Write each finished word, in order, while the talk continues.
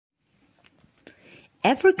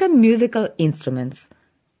African musical instruments.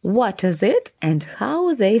 What is it and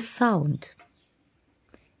how they sound?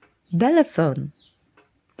 Balafon.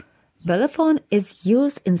 Balafon is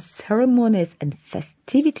used in ceremonies and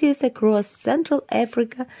festivities across Central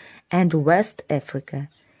Africa and West Africa.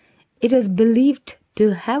 It is believed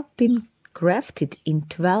to have been crafted in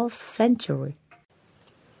 12th century.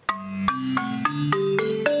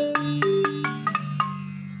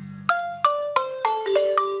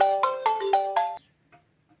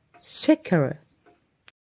 Shekere.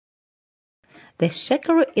 The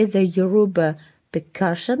shekere is a Yoruba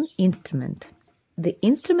percussion instrument. The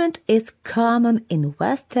instrument is common in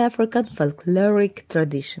West African folkloric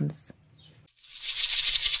traditions.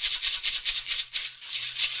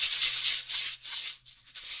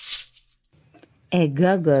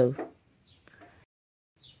 Agogo.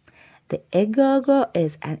 The agogo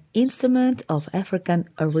is an instrument of African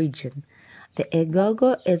origin. The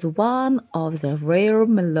agogo is one of the rare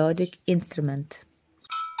melodic instruments.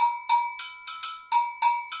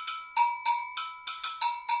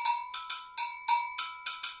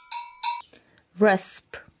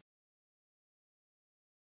 Rasp.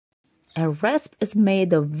 A rasp is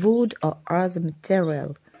made of wood or other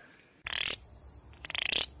material.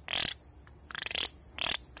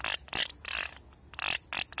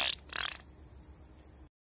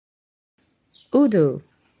 Udu.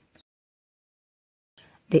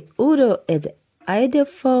 The Udu is the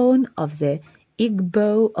idiophone of the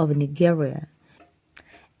Igbo of Nigeria,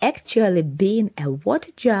 actually being a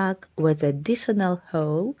water jug with additional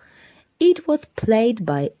hole. It was played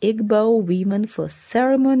by Igbo women for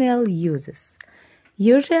ceremonial uses.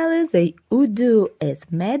 Usually the Udu is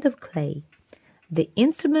made of clay. The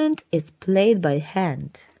instrument is played by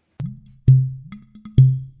hand.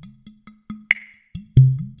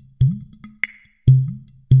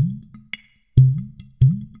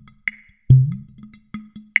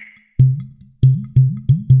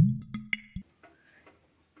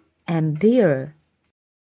 Mbira.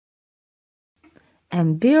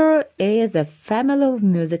 Mbira is a family of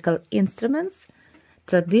musical instruments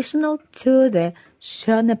traditional to the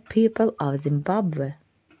Shona people of Zimbabwe.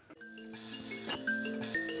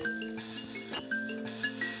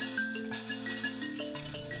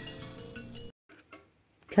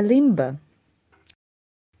 Kalimba.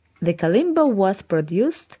 The kalimba was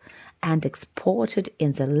produced and exported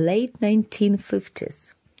in the late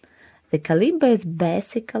 1950s. The kalimba is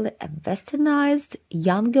basically a westernized,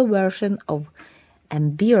 younger version of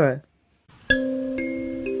mbira.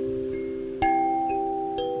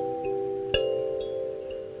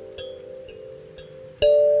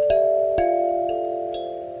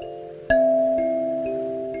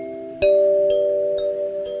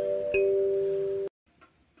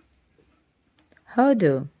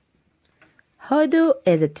 Hodo. Hodo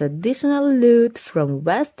is a traditional lute from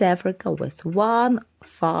West Africa with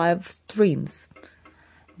 1-5 strings.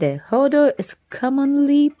 The hodo is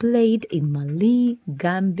commonly played in Mali,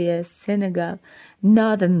 Gambia, Senegal,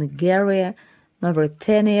 northern Nigeria,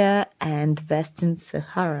 Mauritania, and Western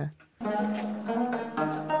Sahara.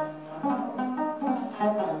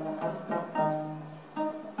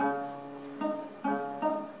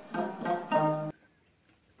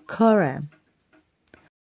 Kora.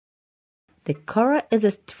 The kora is a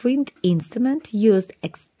stringed instrument used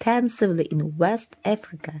extensively in West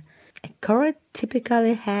Africa. A kora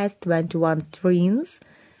typically has 21 strings.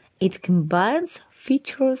 It combines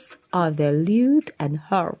features of the lute and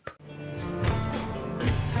harp.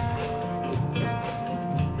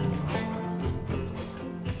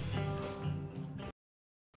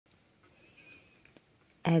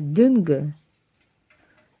 Adungu.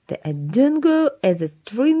 The adungu is a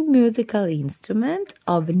stringed musical instrument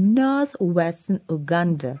of northwestern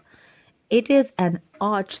Uganda. It is an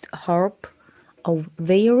arched harp of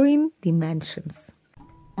varying dimensions.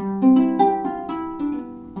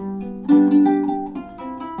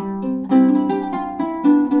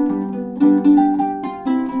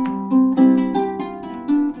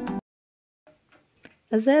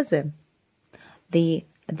 Zeze. The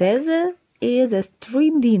zeze is a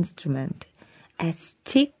stringed instrument, a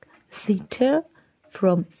stick zither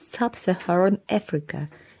from sub-Saharan Africa.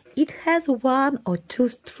 It has 1 or 2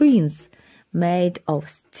 strings made of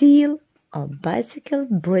steel or bicycle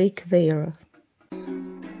brake wire.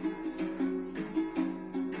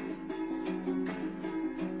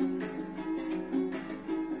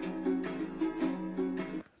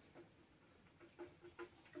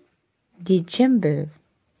 Djembe.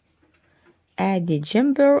 A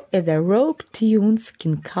djembe is a rope-tuned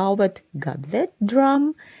skin-covered goblet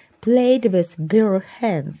drum played with bare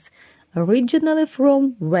hands, originally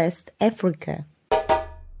from West Africa.